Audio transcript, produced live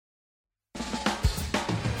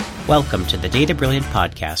Welcome to the Data Brilliant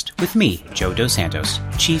Podcast with me, Joe Dos Santos,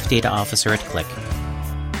 Chief Data Officer at Qlik.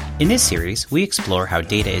 In this series, we explore how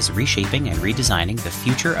data is reshaping and redesigning the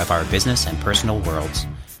future of our business and personal worlds.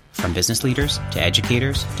 From business leaders to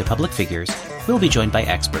educators to public figures, we'll be joined by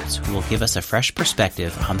experts who will give us a fresh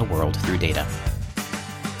perspective on the world through data.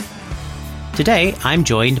 Today, I'm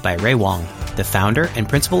joined by Ray Wang, the founder and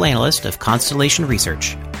principal analyst of Constellation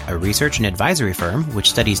Research, a research and advisory firm which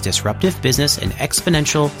studies disruptive business and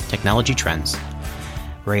exponential technology trends.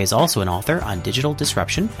 Ray is also an author on digital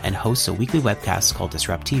disruption and hosts a weekly webcast called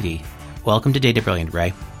Disrupt TV. Welcome to Data Brilliant,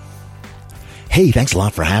 Ray. Hey, thanks a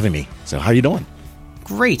lot for having me. So how are you doing?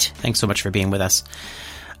 Great. Thanks so much for being with us.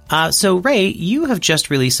 So Ray, you have just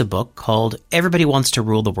released a book called Everybody Wants to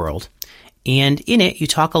Rule the World. And in it, you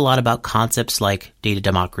talk a lot about concepts like data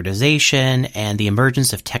democratization and the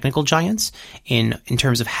emergence of technical giants in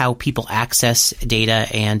terms of how people access data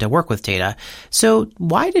and work with data. So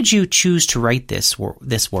why did you choose to write this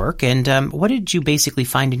work, and what did you basically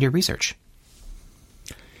find in your research?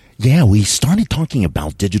 Yeah, we started talking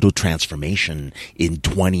about digital transformation in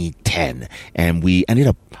 2010, and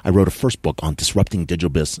I wrote a first book on disrupting digital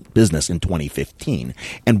business in 2015.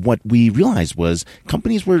 And what we realized was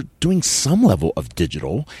companies were doing some level of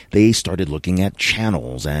digital. They started looking at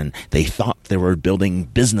channels, and they thought they were building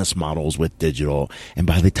business models with digital. And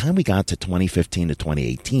by the time we got to 2015 to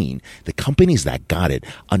 2018, the companies that got it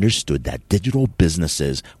understood that digital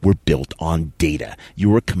businesses were built on data.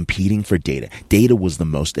 You were competing for data. Data was the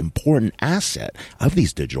most important asset of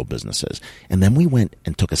these digital businesses. And then we went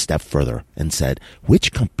and took a step further and said,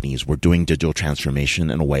 which companies were doing digital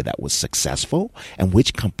transformation in a way that was successful and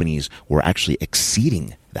which companies were actually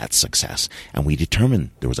exceeding that success. And we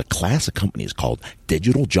determined there was a class of companies called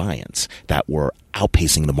digital giants that were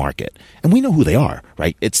outpacing the market. And we know who they are,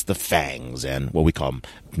 right? It's the FANGs and what we call them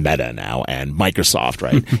Meta now and Microsoft,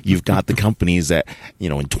 right? You've got the companies that, in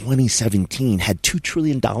 2017 had $2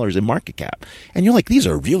 trillion in market cap. And you're like, these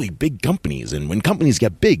are really big companies. And when companies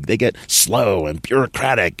get big, they get slow and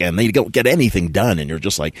bureaucratic and they don't get anything done. And you're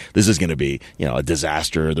just like, this is going to be, a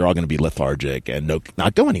disaster. They're all going to be lethargic and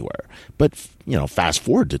not go anywhere. But fast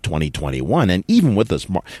forward to 2021, and even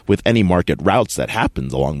with any market routes that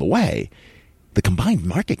happens along the way, the combined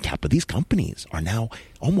market cap of these companies are now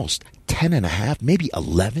almost 10.5, maybe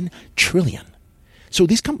 11 trillion. So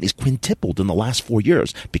these companies quintupled in the last 4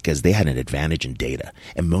 years because they had an advantage in data.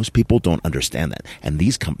 And most people don't understand that. And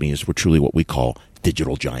these companies were truly what we call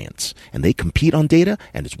digital giants. And they compete on data,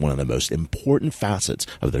 and it's one of the most important facets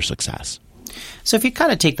of their success. So if you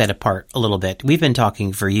kind of take that apart a little bit, we've been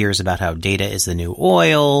talking for years about how data is the new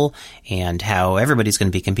oil and how everybody's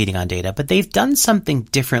going to be competing on data, but they've done something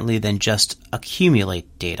differently than just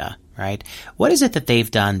accumulate data, right? What is it that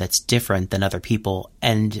they've done that's different than other people,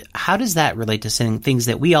 and how does that relate to things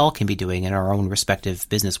that we all can be doing in our own respective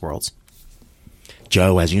business worlds?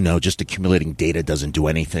 Joe, as you know, just accumulating data doesn't do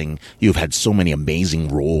anything. You've had so many amazing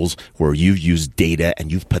roles where you've used data and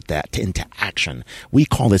you've put that into action. We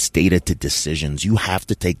call this data to decisions. You have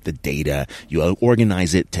to take the data, you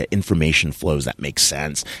organize it to information flows that make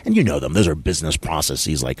sense. And you know them. Those are business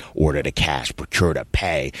processes like order to cash, procure to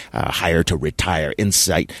pay, hire to retire,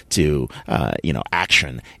 insight to,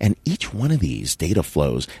 action. And each one of these data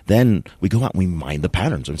flows, then we go out and we mine the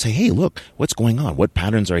patterns and say, hey, look, what's going on? What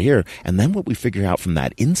patterns are here? And then what we figure out from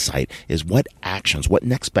that insight is what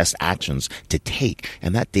next best actions to take.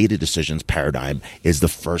 And that data decisions paradigm is the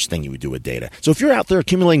first thing you would do with data. So if you're out there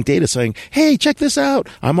accumulating data saying, hey, check this out,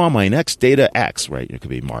 I'm on my next data X, right? It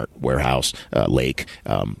could be Mart, warehouse, lake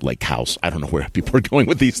house. I don't know where people are going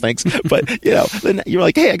with these things, but then you're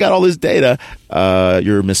like, hey, I got all this data.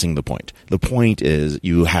 You're missing the point. The point is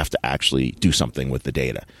you have to actually do something with the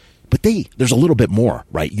data. But there's a little bit more,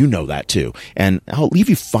 right? You know that too. And I'll leave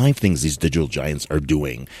you 5 things these digital giants are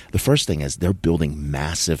doing. The first thing is they're building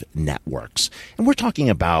massive networks. And we're talking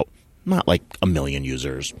about not like 1 million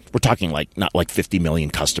users. We're talking not like 50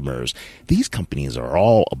 million customers. These companies are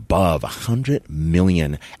all above 100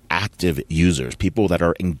 million active users, people that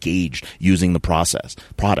are engaged using the process,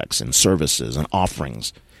 products and services and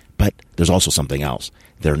offerings. But there's also something else.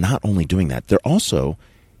 They're not only doing that, they're also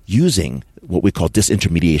using what we call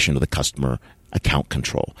disintermediation of the customer account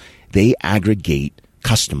control. They aggregate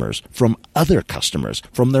customers from other customers,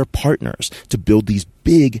 from their partners, to build these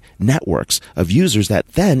big networks of users that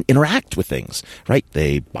then interact with things, right?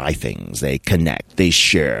 They buy things, they connect, they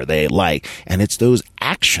share, they like, and it's those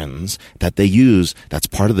actions that they use. That's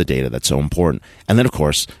part of the data that's so important. And then, of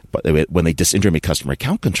course, when they disintermediate customer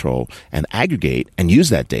account control and aggregate and use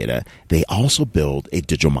that data, they also build a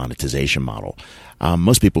digital monetization model.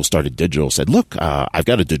 Most people started digital, said, look, I've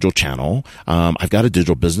got a digital channel. I've got a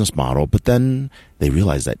digital business model. But then they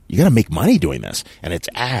realized that you got to make money doing this. And it's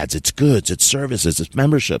ads, it's goods, it's services, it's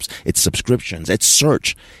memberships, it's subscriptions, it's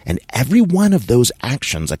search. And every one of those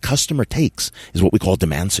actions a customer takes is what we call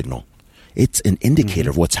demand signal. It's an indicator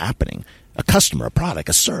of what's happening. A customer, a product,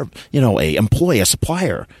 a employee, a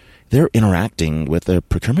supplier. They're interacting with a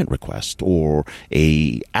procurement request or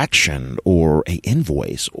a action or a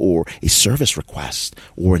invoice or a service request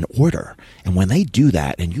or an order. And when they do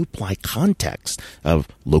that and you apply context of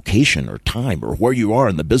location or time or where you are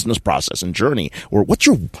in the business process and journey, or what's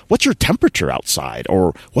your temperature outside,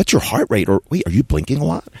 or what's your heart rate, or wait, are you blinking a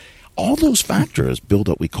lot? All those factors build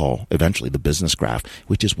what we call eventually the business graph,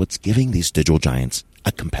 which is what's giving these digital giants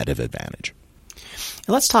a competitive advantage.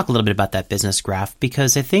 Let's talk a little bit about that business graph,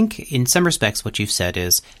 because I think in some respects what you've said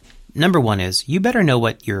is, number one is you better know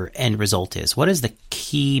what your end result is. What is the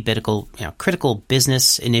key critical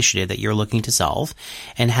business initiative that you're looking to solve,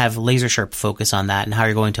 and have laser sharp focus on that and how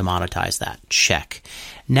you're going to monetize that. Check.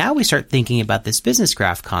 Now we start thinking about this business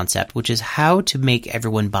graph concept, which is how to make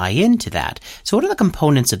everyone buy into that. So what are the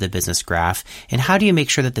components of the business graph, and how do you make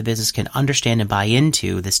sure that the business can understand and buy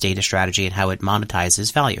into this data strategy and how it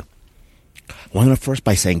monetizes value? Well, I'm going to first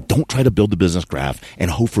by saying, don't try to build the business graph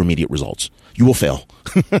and hope for immediate results. You will fail.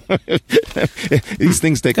 These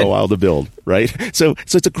things take a while to build, right? So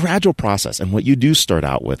it's a gradual process. And what you do start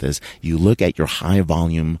out with is you look at your high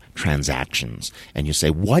volume transactions and you say,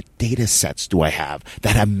 what data sets do I have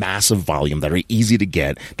that have massive volume, that are easy to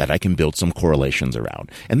get, that I can build some correlations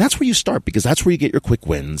around? And that's where you start, because that's where you get your quick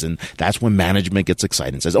wins. And that's when management gets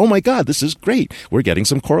excited and says, oh my God, this is great. We're getting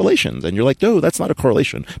some correlations. And you're like, no, that's not a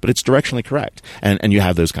correlation, but it's directionally correct. And you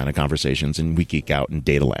have those kind of conversations, and we geek out in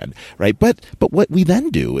data land, right? But what we then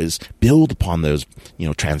do is build upon those,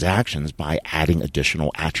 transactions by adding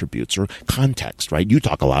additional attributes or context, right? You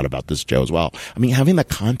talk a lot about this, Joe, as well. I mean, having the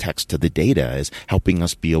context to the data is helping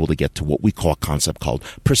us be able to get to what we call a concept called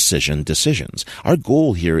precision decisions. Our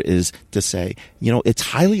goal here is to say, it's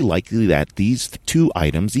highly likely that these 2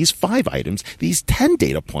 items, these 5 items, these 10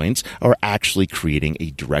 data points are actually creating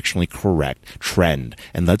a directionally correct trend.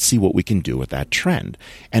 And let's see what we can do with that trend.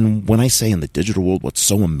 And when I say in the digital world, what's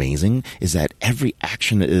so amazing is that every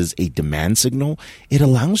action is a demand signal. It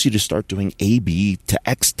allows you to start doing A/B to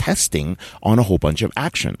X testing on a whole bunch of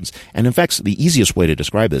actions. And in fact, the easiest way to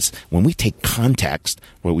describe this, when we take context,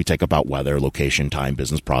 where we take about weather, location, time,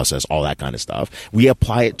 business process, all that kind of stuff, we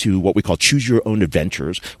apply it to what we call choose your own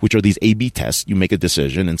adventures, which are these A/B tests. You make a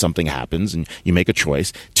decision and something happens and you make a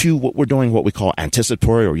choice, to what we're doing, what we call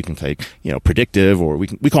anticipatory, or you can take, predictive, or we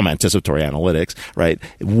call them anticipatory analytics, right?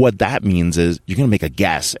 What that means is you're going to make a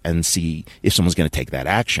guess and see if someone's going to take that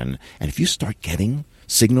action. And if you start getting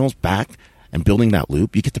signals back and building that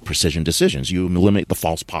loop, you get to precision decisions. You eliminate the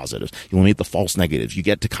false positives. You eliminate the false negatives. You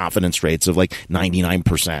get to confidence rates of like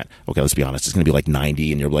 99%. Okay, let's be honest. It's going to be like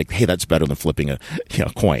 90, and you're like, hey, that's better than flipping a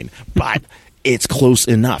coin. But it's close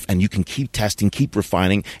enough, and you can keep testing, keep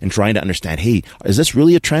refining, and trying to understand, hey, is this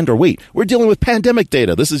really a trend? Or wait, we're dealing with pandemic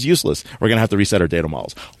data. This is useless. We're going to have to reset our data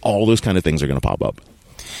models. All those kind of things are going to pop up.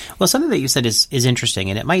 Well, something that you said is interesting,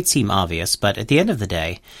 and it might seem obvious, but at the end of the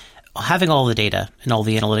day, having all the data and all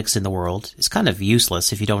the analytics in the world is kind of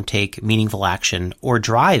useless if you don't take meaningful action or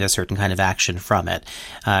drive a certain kind of action from it.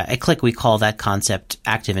 At Qlik, we call that concept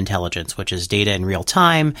active intelligence, which is data in real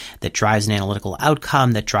time that drives an analytical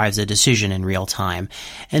outcome, that drives a decision in real time.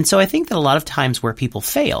 And so I think that a lot of times where people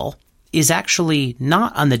fail is actually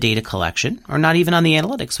not on the data collection, or not even on the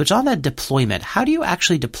analytics, which on that deployment. How do you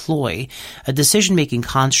actually deploy a decision-making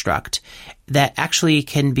construct that actually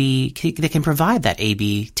that can provide that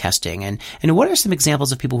A/B testing? And what are some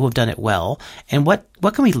examples of people who have done it well? And what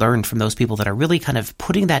can we learn from those people that are really kind of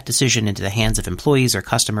putting that decision into the hands of employees or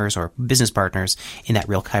customers or business partners in that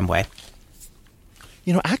real-time way?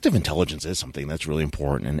 Active intelligence is something that's really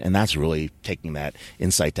important, and that's really taking that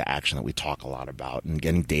insight to action that we talk a lot about and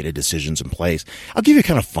getting data decisions in place. I'll give you a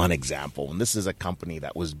kind of fun example, and this is a company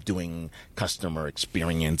that was doing customer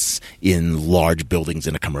experience in large buildings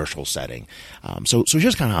in a commercial setting. So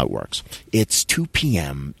here's kind of how it works. It's 2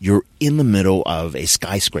 p.m. You're in the middle of a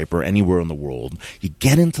skyscraper anywhere in the world. You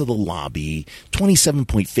get into the lobby,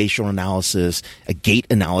 27-point facial analysis, a gait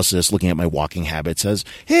analysis, looking at my walking habits, says,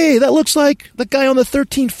 hey, that looks like the guy on the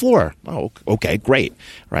 13th floor. Oh, okay, great.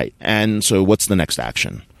 Right. And so what's the next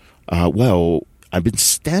action? Well, I've been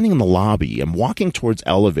standing in the lobby. I'm walking towards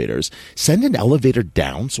elevators. Send an elevator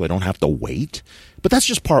down so I don't have to wait. But that's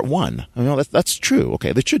just part one. That's true.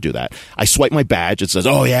 Okay, they should do that. I swipe my badge. It says,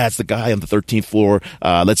 oh, yeah, it's the guy on the 13th floor.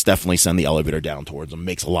 Let's definitely send the elevator down towards him.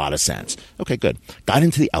 Makes a lot of sense. Okay, good. Got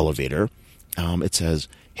into the elevator. It says,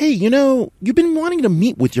 hey, you've been wanting to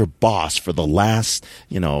meet with your boss for the last,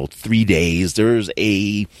 3 days. There's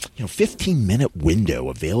a, 15-minute window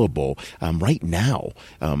available right now.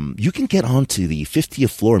 You can get onto the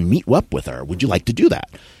 50th floor and meet up with her. Would you like to do that?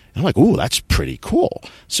 And I'm like, ooh, that's pretty cool.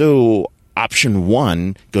 So option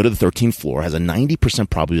 1, go to the 13th floor, has a 90%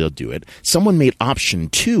 probability to do it. Someone made option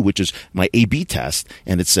 2, which is my A/B test,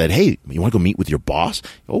 and it said, hey, you want to go meet with your boss?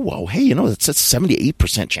 Oh, well, hey, it's a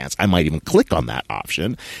 78% chance I might even click on that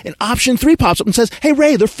option. And option 3 pops up and says, hey,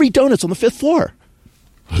 Ray, there are free donuts on the 5th floor.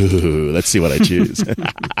 Ooh, let's see what I choose.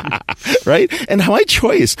 Right? And my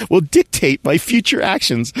choice will dictate my future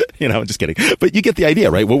actions. I'm just kidding. But you get the idea,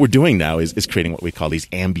 right? What we're doing now is creating what we call these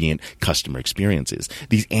ambient customer experiences.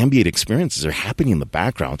 These ambient experiences are happening in the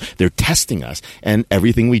background. They're testing us. And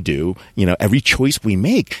everything we do, every choice we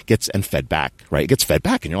make gets fed back, right? It gets fed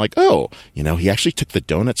back. And you're like, oh, he actually took the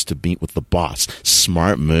donuts to meet with the boss.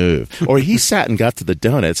 Smart move. Or he sat and got to the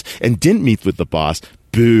donuts and didn't meet with the boss.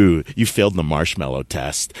 Boo, you failed the marshmallow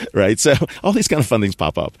test, right? So all these kind of fun things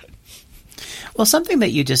pop up. Well, something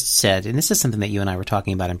that you just said, and this is something that you and I were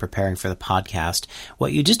talking about in preparing for the podcast,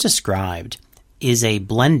 what you just described is a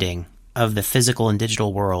blending of the physical and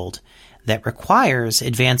digital world that requires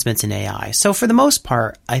advancements in AI. So for the most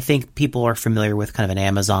part, I think people are familiar with kind of an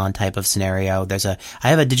Amazon type of scenario. I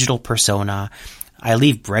have a digital persona. I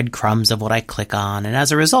leave breadcrumbs of what I click on, and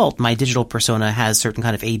as a result, my digital persona has certain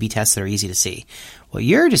kind of A/B tests that are easy to see. What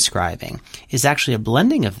you're describing is actually a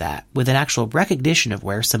blending of that with an actual recognition of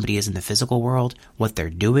where somebody is in the physical world, what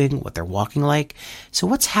they're doing, what they're walking like. So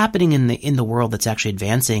what's happening in the world that's actually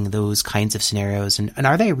advancing those kinds of scenarios, and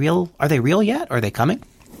are they real? Are they real yet? Are they coming?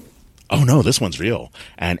 Oh, no, this one's real.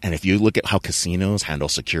 And if you look at how casinos handle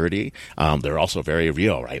security, they're also very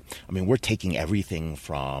real, right? I mean, we're taking everything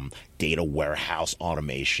from data warehouse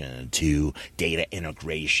automation to data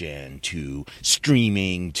integration to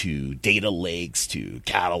streaming to data lakes to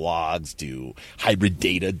catalogs to hybrid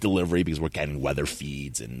data delivery, because we're getting weather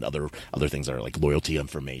feeds and other things that are like loyalty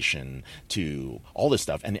information, to all this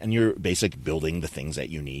stuff. And you're basically building the things that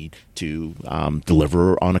you need to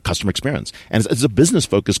deliver on a customer experience. And it's a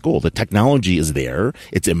business-focused goal. The technology is there.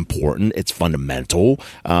 It's important. It's fundamental.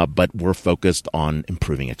 But we're focused on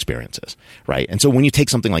improving experiences, right? And so when you take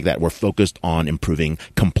something like that, we're focused on improving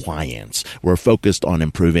compliance. We're focused on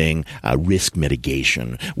improving risk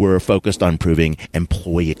mitigation. We're focused on improving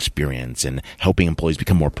employee experience and helping employees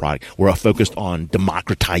become more productive. We're focused on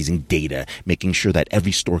democratizing data, making sure that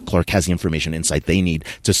every store clerk has the information insight they need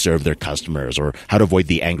to serve their customers, or how to avoid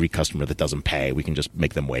the angry customer that doesn't pay. We can just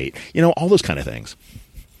make them wait. All those kind of things.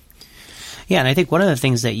 Yeah, and I think one of the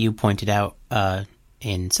things that you pointed out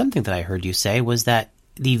in something that I heard you say was that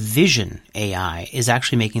the vision AI is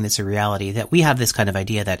actually making this a reality, that we have this kind of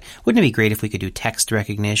idea that wouldn't it be great if we could do text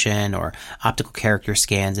recognition or optical character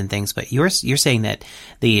scans and things, but you're saying that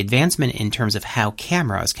the advancement in terms of how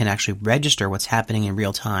cameras can actually register what's happening in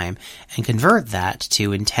real time and convert that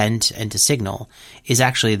to intent and to signal is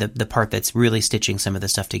actually the part that's really stitching some of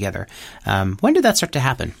this stuff together. When did that start to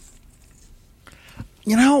happen?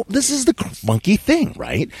 This is the funky thing,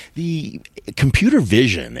 right? The computer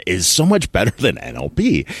vision is so much better than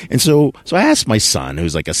NLP. And so I asked my son,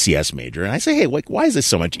 who's like a CS major, and I say, hey, why is this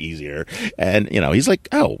so much easier? And, he's like,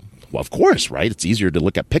 oh, well, of course, right? It's easier to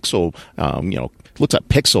look at looks at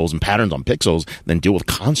pixels and patterns on pixels than deal with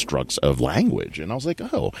constructs of language. And I was like,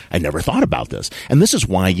 oh, I never thought about this. And this is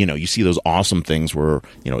why, you see those awesome things where,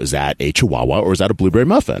 is that a Chihuahua or is that a blueberry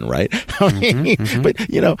muffin, right? But,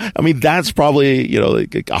 that's probably,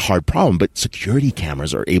 like a hard problem. But security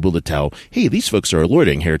cameras are able to tell, hey, these folks are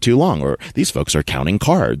loitering here too long, or these folks are counting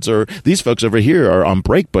cards, or these folks over here are on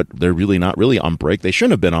break, but they're really not really on break. They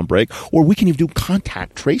shouldn't have been on break. Or we can even do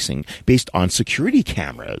contact tracing based on security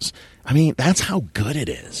cameras. I mean, that's how good it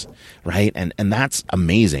is, right? And that's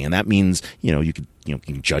amazing. And that means, you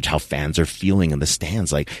can judge how fans are feeling in the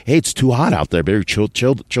stands. Like, hey, it's too hot out there. Better chill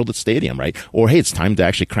the stadium, right? Or, hey, it's time to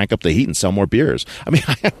actually crank up the heat and sell more beers. I mean,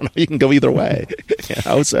 I don't know. You can go either way.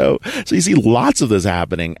 So you see lots of this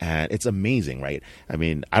happening, and it's amazing, right? I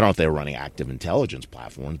mean, I don't know if they're running active intelligence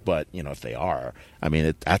platforms, but, if they are, I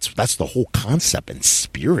mean, that's the whole concept and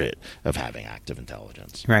spirit of having active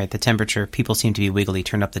intelligence. Right. The temperature. People seem to be wiggly.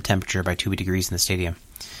 Turn up the temperature by 2 degrees in the stadium.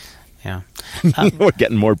 Yeah. We're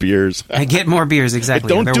getting more beers. I get more beers, exactly.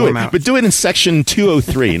 But don't do it. But do it in section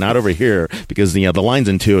 203, not over here, because the lines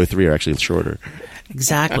in 203 are actually shorter.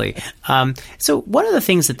 Exactly. So one of the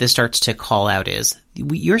things that this starts to call out is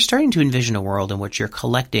you're starting to envision a world in which you're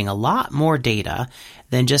collecting a lot more data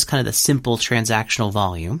than just kind of the simple transactional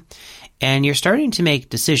volume. And you're starting to make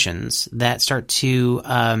decisions that start to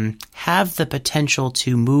have the potential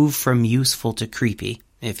to move from useful to creepy,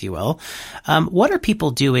 if you will. What are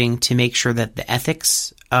people doing to make sure that the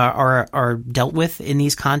ethics are dealt with in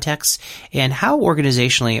these contexts, and how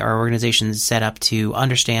organizationally are organizations set up to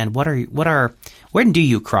understand when do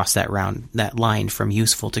you cross that line from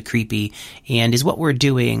useful to creepy, and is what we're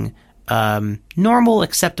doing normal,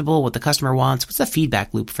 acceptable, what the customer wants? What's the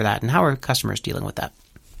feedback loop for that, and how are customers dealing with that?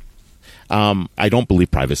 I don't believe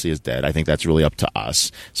privacy is dead. I think that's really up to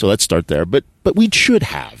us. So let's start there. But we should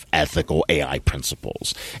have ethical AI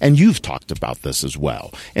principles. And you've talked about this as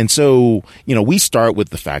well. And so, we start with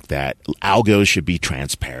the fact that algos should be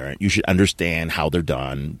transparent. You should understand how they're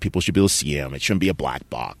done. People should be able to see them. It shouldn't be a black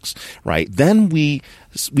box, right? Then we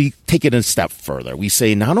take it a step further. We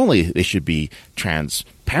say not only they should be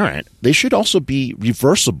transparent, they should also be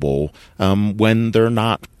reversible when they're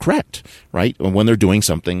not correct, right? When they're doing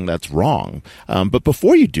something that's wrong. But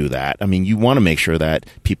before you do that, you want to make sure that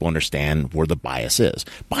people understand where the bias is.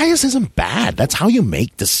 Bias isn't bad. That's how you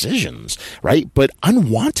make decisions, right? But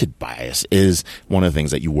unwanted bias is one of the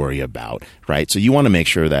things that you worry about, right? So you want to make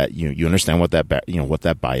sure that you understand what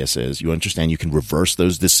that bias is. You understand you can reverse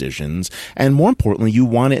those decisions, and more importantly, you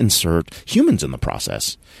want to insert humans in the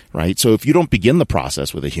process, right? So if you don't begin the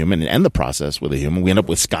process with a human and end the process with a human, we end up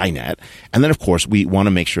with Skynet. And then, of course, we want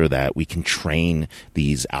to make sure that we can train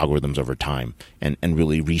these algorithms over time and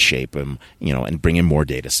really reshape them, and bring in more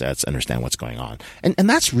data sets, understand what's going on. And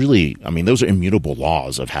that's really, those are immutable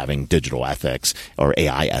laws of having digital ethics or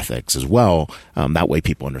AI ethics as well. That way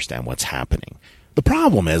people understand what's happening. The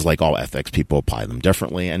problem is, like all ethics, people apply them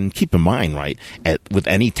differently. And keep in mind, right, with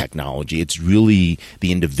any technology, it's really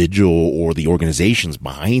the individual or the organizations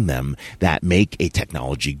behind them that make a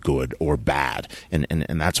technology good or bad. And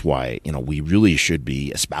that's why, we really should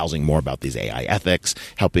be espousing more about these AI ethics,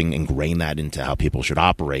 helping ingrain that into how people should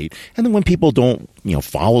operate. And then when people don't,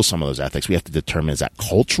 follow some of those ethics, we have to determine, is that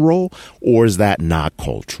cultural or is that not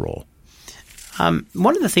cultural?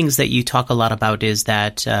 One of the things that you talk a lot about is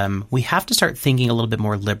that we have to start thinking a little bit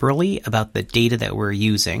more liberally about the data that we're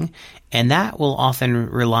using, and that will often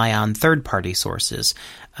rely on third-party sources.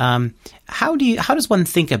 How does one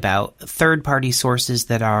think about third-party sources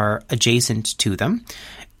that are adjacent to them?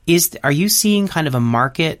 Are you seeing kind of a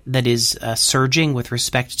market that is surging with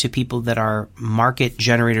respect to people that are market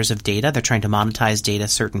generators of data? They're trying to monetize data,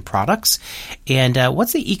 certain products. And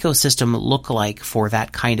what's the ecosystem look like for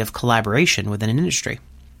that kind of collaboration within an industry?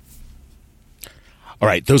 All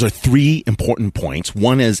right, those are three important points.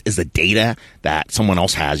 One is the data that someone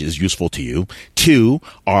else has is useful to you. Two,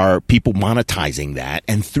 are people monetizing that?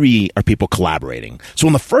 And three, are people collaborating? So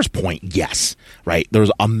on the first point, yes, right? There's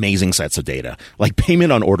amazing sets of data. Like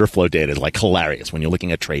payment on order flow data is like hilarious when you're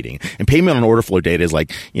looking at trading. And payment on order flow data is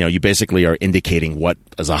like, you basically are indicating what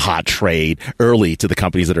is a hot trade early to the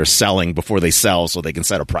companies that are selling before they sell so they can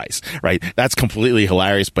set a price, right? That's completely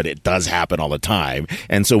hilarious, but it does happen all the time.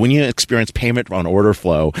 And so when you experience payment on order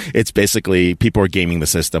flow, it's basically people are gaming the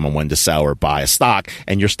system on when to sell or buy a stock,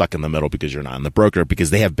 and you're stuck in the middle because you're not in the broker,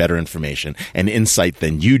 because they have better information and insight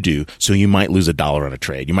than you do. So you might lose $1 on a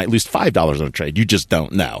trade. You might lose $5 on a trade. You just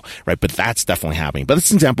don't know, right? But that's definitely happening. But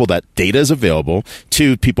it's an example that data is available.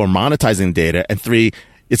 Two, people are monetizing data. And three,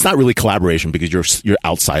 it's not really collaboration because you're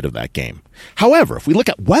outside of that game. However, if we look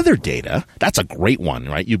at weather data, that's a great one,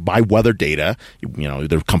 right? You buy weather data,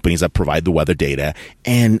 there are companies that provide the weather data,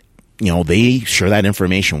 and they share that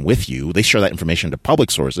information with you. They share that information to public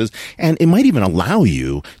sources, and it might even allow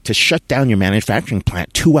you to shut down your manufacturing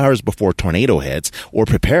plant 2 hours before a tornado hits or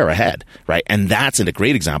prepare ahead, right? And that's a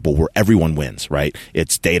great example where everyone wins, right?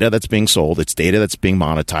 It's data that's being sold, it's data that's being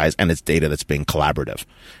monetized, and it's data that's being collaborative,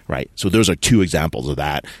 right? So those are two examples of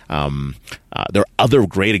that. There are other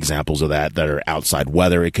great examples of that are outside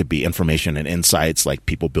weather. It could be information and insights, like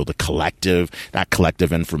people build a collective. That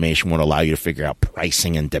collective information would allow you to figure out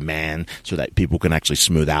pricing and demand so that people can actually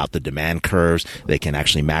smooth out the demand curves. They can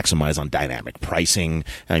actually maximize on dynamic pricing.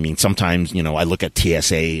 Sometimes, I look at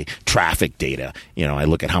TSA traffic data. I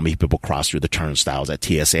look at how many people cross through the turnstiles at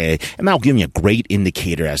TSA, and that'll give me a great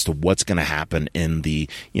indicator as to what's going to happen in the,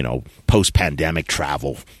 post-pandemic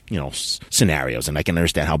travel, scenarios. And I can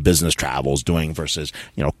understand how business travel is doing versus,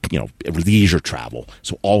 leisure travel.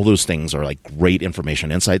 So all those things are like great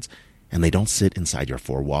information insights. and they don't sit inside your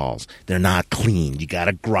four walls. They're not clean. You got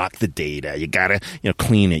to grok the data. You got to,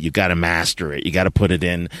 clean it. You got to master it. You got to put it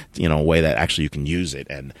in, a way that actually you can use it.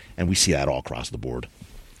 And we see that all across the board.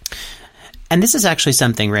 And this is actually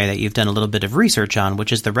something, Ray, that you've done a little bit of research on,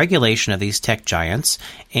 which is the regulation of these tech giants.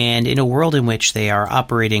 And in a world in which they are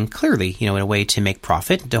operating clearly, in a way to make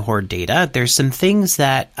profit, to hoard data, there's some things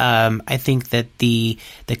that I think that the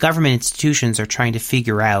government institutions are trying to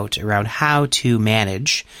figure out around how to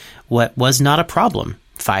manage what was not a problem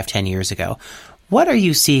 5-10 years ago. What are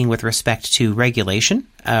you seeing with respect to regulation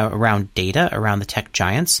around data, around the tech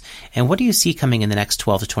giants? And what do you see coming in the next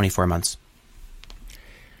 12 to 24 months?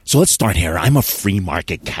 So let's start here. I'm a free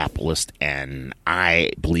market capitalist, and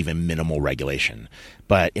I believe in minimal regulation.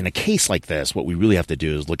 But in a case like this, what we really have to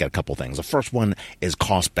do is look at a couple things. The first one is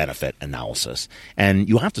cost-benefit analysis. And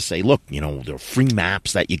you have to say, look, there are free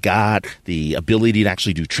maps that you got, the ability to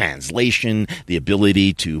actually do translation, the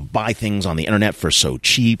ability to buy things on the internet for so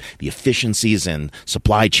cheap, the efficiencies in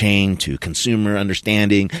supply chain to consumer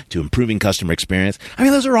understanding to improving customer experience. I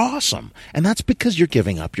mean, those are awesome. And that's because you're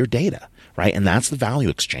giving up your data. Right? And that's the value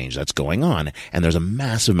exchange that's going on. And there's a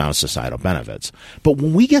massive amount of societal benefits. But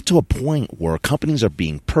when we get to a point where companies are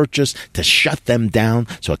being purchased to shut them down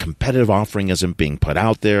so a competitive offering isn't being put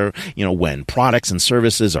out there, when products and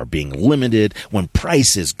services are being limited, when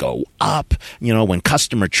prices go up, when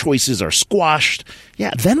customer choices are squashed,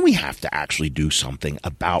 then we have to actually do something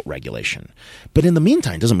about regulation. But in the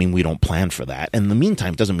meantime, doesn't mean we don't plan for that. And in the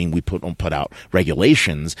meantime, doesn't mean we don't put out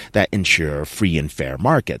regulations that ensure free and fair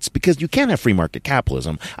markets, because you can't have free market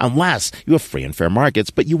capitalism unless you have free and fair markets,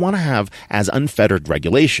 but you want to have as unfettered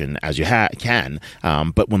regulation as you can.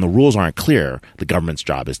 But when the rules aren't clear, the government's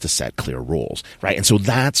job is to set clear rules, right? And so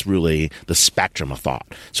that's really the spectrum of thought.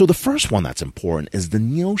 So the first one that's important is the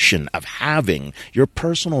notion of having your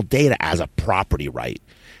personal data as a property right.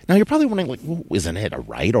 Now, you're probably wondering, well, isn't it a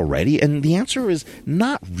right already? And the answer is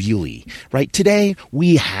not really, right? Today,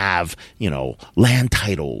 we have, land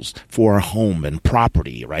titles for our home and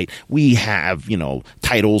property, right? We have,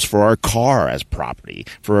 titles for our car as property,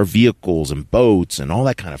 for our vehicles and boats and all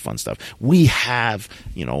that kind of fun stuff. We have,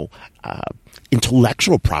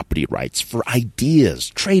 intellectual property rights for ideas,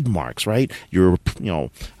 trademarks, right?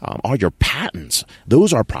 All your patents,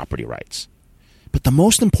 those are property rights. But the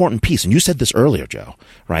most important piece, and you said this earlier, Joe,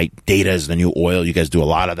 right? Data is the new oil. You guys do a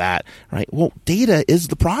lot of that, right? Well, data is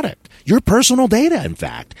the product. Your personal data, in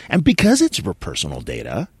fact. And because it's your personal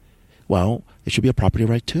data, well, it should be a property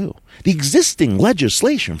right too. The existing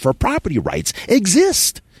legislation for property rights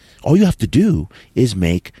exists. All you have to do is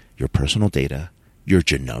make your personal data, your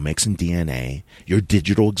genomics and DNA, your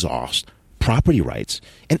digital exhaust, property rights,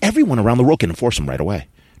 and everyone around the world can enforce them right away.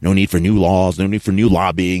 No need for new laws, no need for new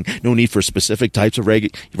lobbying, no need for specific types of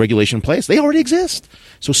regulation in place. They already exist.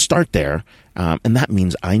 So start there. And that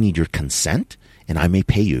means I need your consent, and I may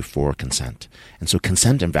pay you for consent. And so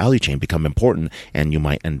consent and value chain become important, and you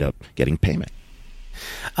might end up getting payment.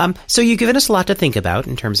 So you've given us a lot to think about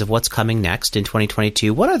in terms of what's coming next in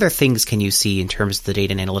 2022. What other things can you see in terms of the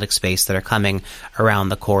data and analytics space that are coming around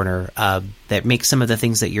the corner that make some of the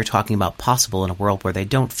things that you're talking about possible in a world where they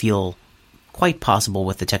don't feel quite possible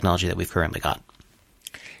with the technology that we've currently got?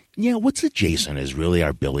 Yeah, what's adjacent is really our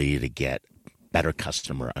ability to get better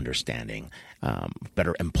customer understanding,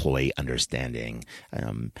 better employee understanding,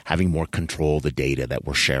 having more control of the data that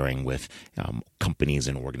we're sharing with companies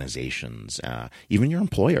and organizations, even your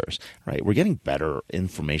employers, right? We're getting better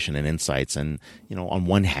information and insights. And, on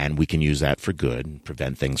one hand, we can use that for good and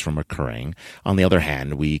prevent things from occurring. On the other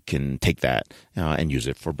hand, we can take that and use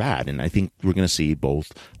it for bad. And I think we're going to see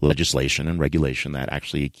both legislation and regulation that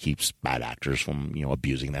actually keeps bad actors from,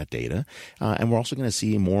 abusing that data. And we're also going to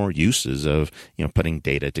see more uses of, putting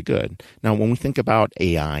data to good. Now, when we think about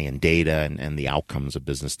AI and data and the outcomes of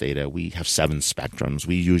business data, we have 7 spectrums.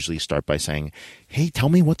 We usually start by saying, hey, tell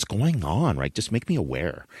me what's going on, right? Just make me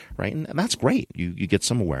aware, right? And that's great. You get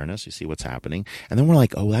some awareness, you see what's happening. And then we're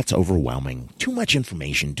like, oh, that's overwhelming. Too much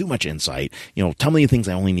information, too much insight. Tell me the things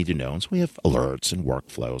I only need to know. And so we have alerts and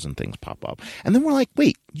workflows and things pop up. And then we're like,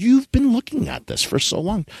 wait, you've been looking at this for so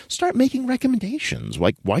long. Start making recommendations.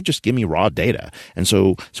 Like, why just give me raw data? And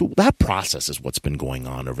so that process is what's been going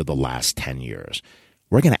on over the last 10 years.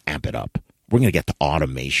 We're going to amp it up. We're going to get to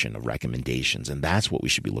automation of recommendations, and that's what we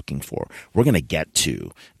should be looking for. We're going to get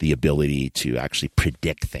to the ability to actually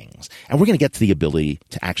predict things, and we're going to get to the ability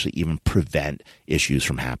to actually even prevent issues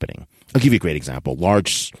from happening. I'll give you a great example.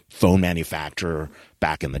 Large phone manufacturer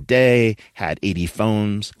back in the day had 80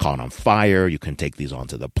 phones caught on fire. You couldn't take these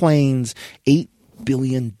onto the planes. $8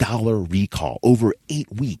 billion recall over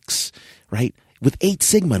 8 weeks, right? with 8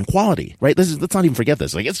 Sigma in quality, right? Let's not even forget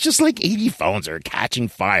this. Like, it's just like 80 phones are catching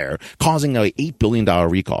fire, causing a $8 billion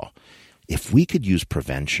recall. If we could use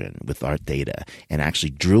prevention with our data and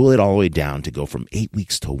actually drill it all the way down to go from 8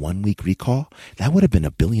 weeks to 1 week recall, that would have been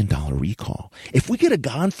 $1 billion recall. If we could have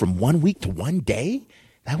gone from 1 week to 1 day,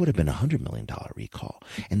 that would have been $100 million recall.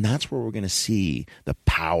 And that's where we're going to see the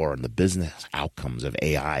power and the business outcomes of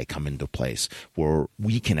AI come into place, where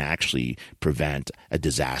we can actually prevent a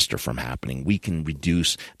disaster from happening. We can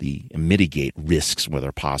reduce and mitigate risks where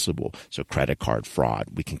they're possible. So credit card fraud,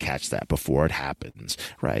 we can catch that before it happens,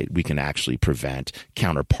 right? We can actually prevent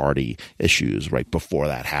counterparty issues right before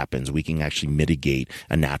that happens. We can actually mitigate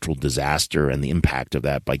a natural disaster and the impact of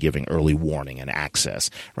that by giving early warning and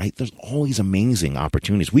access, right? There's all these amazing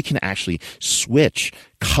opportunities. We can actually switch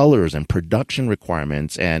colors and production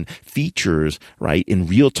requirements and features, right, in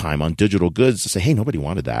real time on digital goods to say, hey, nobody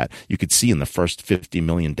wanted that. You could see in the first 50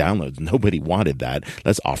 million downloads, nobody wanted that.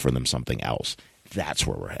 Let's offer them something else. That's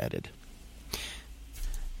where we're headed.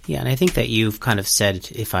 Yeah, and I think that you've kind of said,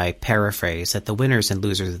 if I paraphrase, that the winners and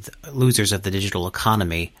losers of the digital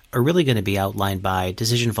economy are really going to be outlined by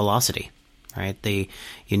decision velocity. Right?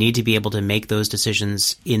 You need to be able to make those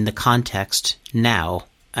decisions in the context now,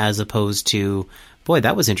 as opposed to, boy,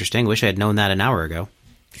 that was interesting. Wish I had known that an hour ago.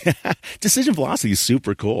 Decision velocity is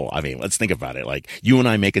super cool. I mean, let's think about it. Like, you and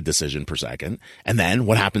I make a decision per second, and then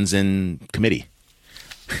what happens in committee?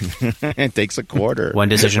 It takes a quarter. One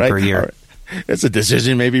decision per year. It's a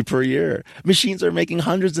decision maybe per year. Machines are making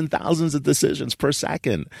hundreds and thousands of decisions per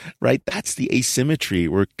second, right? That's the asymmetry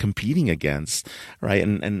we're competing against, right?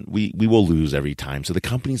 And we will lose every time. So the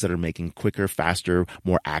companies that are making quicker, faster,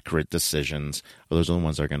 more accurate decisions, those are the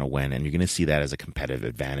ones that are going to win. And you're going to see that as a competitive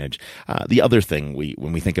advantage. The other thing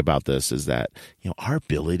when we think about this is that, our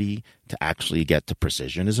ability to actually get to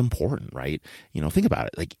precision is important, right? Think about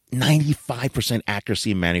it. Like 95%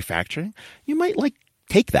 accuracy in manufacturing, you might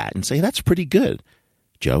take that and say, that's pretty good.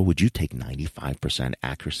 Joe, would you take 95%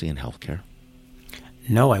 accuracy in healthcare?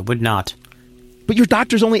 No, I would not. But your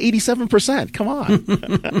doctor's only 87%. Come on.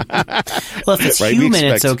 Well, if it's human,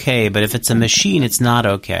 it's okay. But if it's a machine, it's not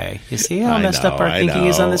okay. You see how messed up our thinking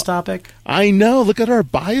is on this topic? I know. Look at our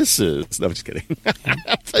biases. No, I'm just kidding.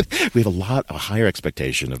 We have a higher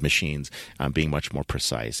expectation of machines being much more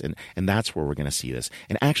precise. And that's where we're going to see this.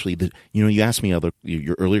 And actually, you asked me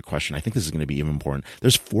your earlier question. I think this is going to be even important.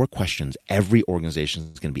 There's 4 questions every organization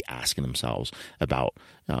is going to be asking themselves about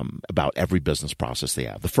every business process they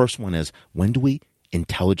have. The first one is, when do we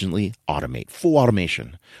intelligently automate? Full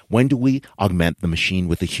automation. When do we augment the machine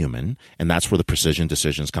with a human? And that's where the precision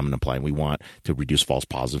decisions come into play. And we want to reduce false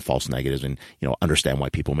positives, false negatives, and understand why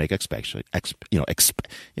people make exceptions.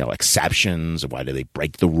 Why do they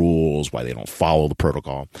break the rules? Why they don't follow the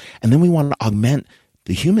protocol? And then we want to augment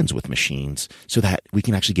the humans with machines so that we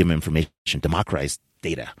can actually give them information, democratize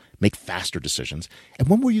data, make faster decisions. And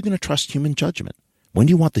when were you going to trust human judgment? When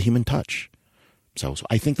do you want the human touch? So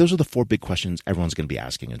I think those are the 4 big questions everyone's going to be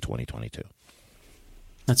asking in 2022.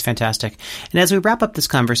 That's fantastic. And as we wrap up this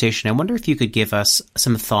conversation, I wonder if you could give us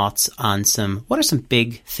some thoughts on what are some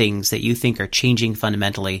big things that you think are changing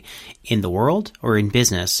fundamentally in the world or in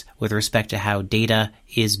business with respect to how data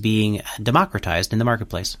is being democratized in the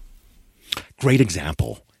marketplace? Great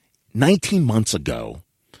example. 19 months ago,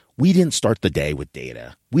 we didn't start the day with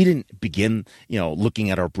data. We didn't begin,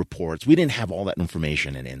 looking at our reports. We didn't have all that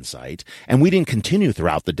information and insight. And we didn't continue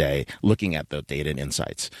throughout the day looking at the data and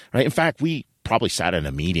insights, right? In fact, we probably sat in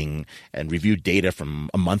a meeting and reviewed data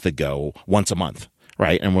from a month ago once a month,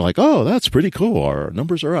 right? And we're like, oh, that's pretty cool. Our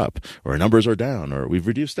numbers are up, or our numbers are down, or we've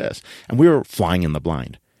reduced this. And we were flying in the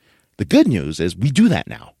blind. The good news is we do that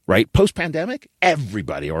now, right? Post-pandemic,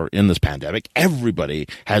 or in this pandemic, everybody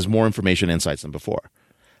has more information and insights than before.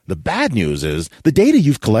 The bad news is the data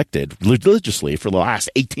you've collected religiously for the last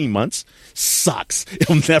 18 months sucks.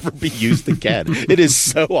 It'll never be used again. It is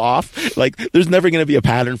so off. Like, there's never going to be a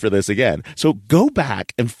pattern for this again. So go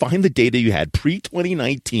back and find the data you had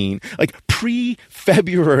pre-2019, like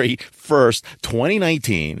pre-February 1st,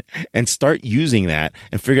 2019, and start using that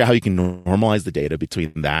and figure out how you can normalize the data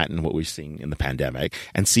between that and what we're seeing in the pandemic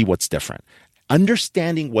and see what's different.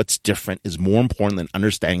 Understanding what's different is more important than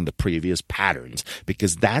understanding the previous patterns,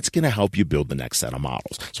 because that's going to help you build the next set of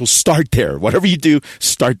models. So start there. Whatever you do,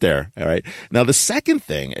 start there. All right. Now, the second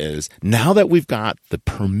thing is, now that we've got the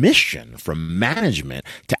permission from management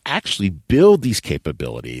to actually build these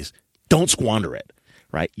capabilities, don't squander it.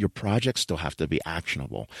 right? Your projects still have to be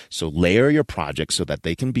actionable. So layer your projects so that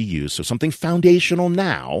they can be used. So something foundational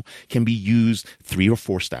now can be used 3 or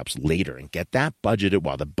 4 steps later, and get that budgeted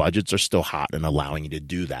while the budgets are still hot and allowing you to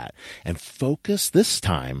do that. And focus this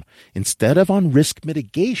time, instead of on risk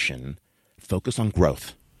mitigation, focus on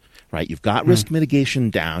growth. Right? You've got risk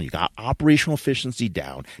mitigation down. You got operational efficiency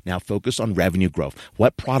down. Now focus on revenue growth.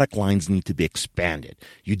 What product lines need to be expanded?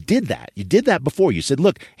 You did that. You did that before. You said,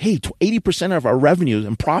 look, hey, 80% of our revenues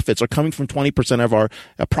and profits are coming from 20% of our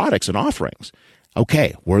products and offerings.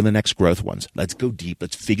 Okay, where are the next growth ones? Let's go deep.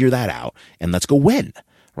 Let's figure that out, and let's go win.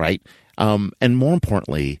 Right? And more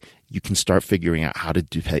importantly, you can start figuring out how to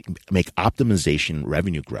make optimization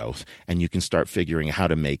revenue growth, and you can start figuring out how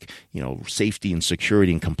to make, safety and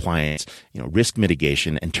security and compliance, risk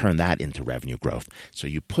mitigation, and turn that into revenue growth. So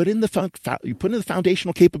you put in the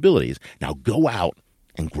foundational capabilities. Now go out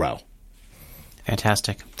and grow.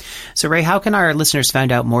 Fantastic. So Ray, how can our listeners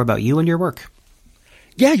find out more about you and your work?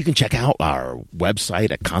 Yeah, you can check out our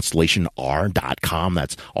website at constellation.r.com.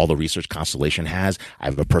 That's all the research Constellation has. I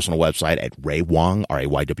have a personal website at raywang,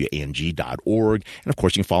 RAYWANG.org. And of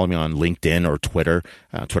course, you can follow me on LinkedIn or Twitter.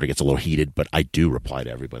 Twitter gets a little heated, but I do reply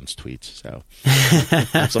to everyone's tweets. So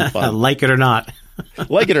have some fun. Like it or not.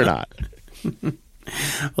 Like it or not.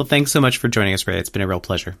 Well, thanks so much for joining us, Ray. It's been a real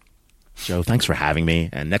pleasure. Joe, thanks for having me.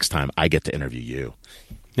 And next time I get to interview you.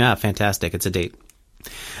 Yeah, fantastic. It's a date.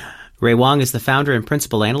 Ray Wang is the founder and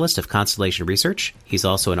principal analyst of Constellation Research. He's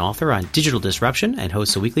also an author on digital disruption and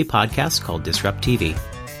hosts a weekly podcast called Disrupt TV.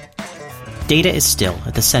 Data is still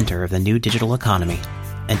at the center of the new digital economy,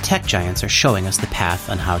 and tech giants are showing us the path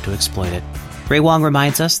on how to exploit it. Ray Wang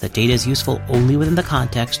reminds us that data is useful only within the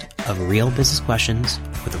context of real business questions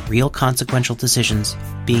with real consequential decisions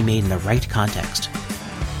being made in the right context.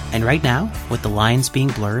 And right now, with the lines being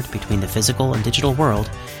blurred between the physical and digital world,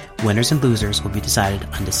 winners and losers will be decided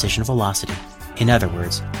on decision velocity. In other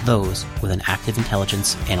words, those with an active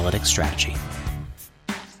intelligence analytics strategy.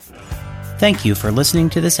 Thank you for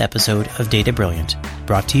listening to this episode of Data Brilliant,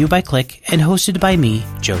 brought to you by Click and hosted by me,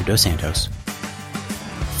 Joe Dos Santos.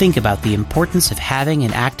 Think about the importance of having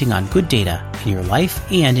and acting on good data in your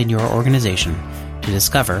life and in your organization to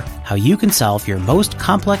discover how you can solve your most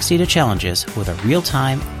complex data challenges with a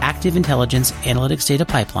real-time active intelligence analytics data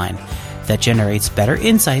pipeline that generates better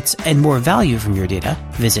insights and more value from your data.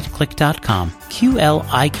 Visit click.com,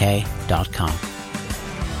 QLIK.com.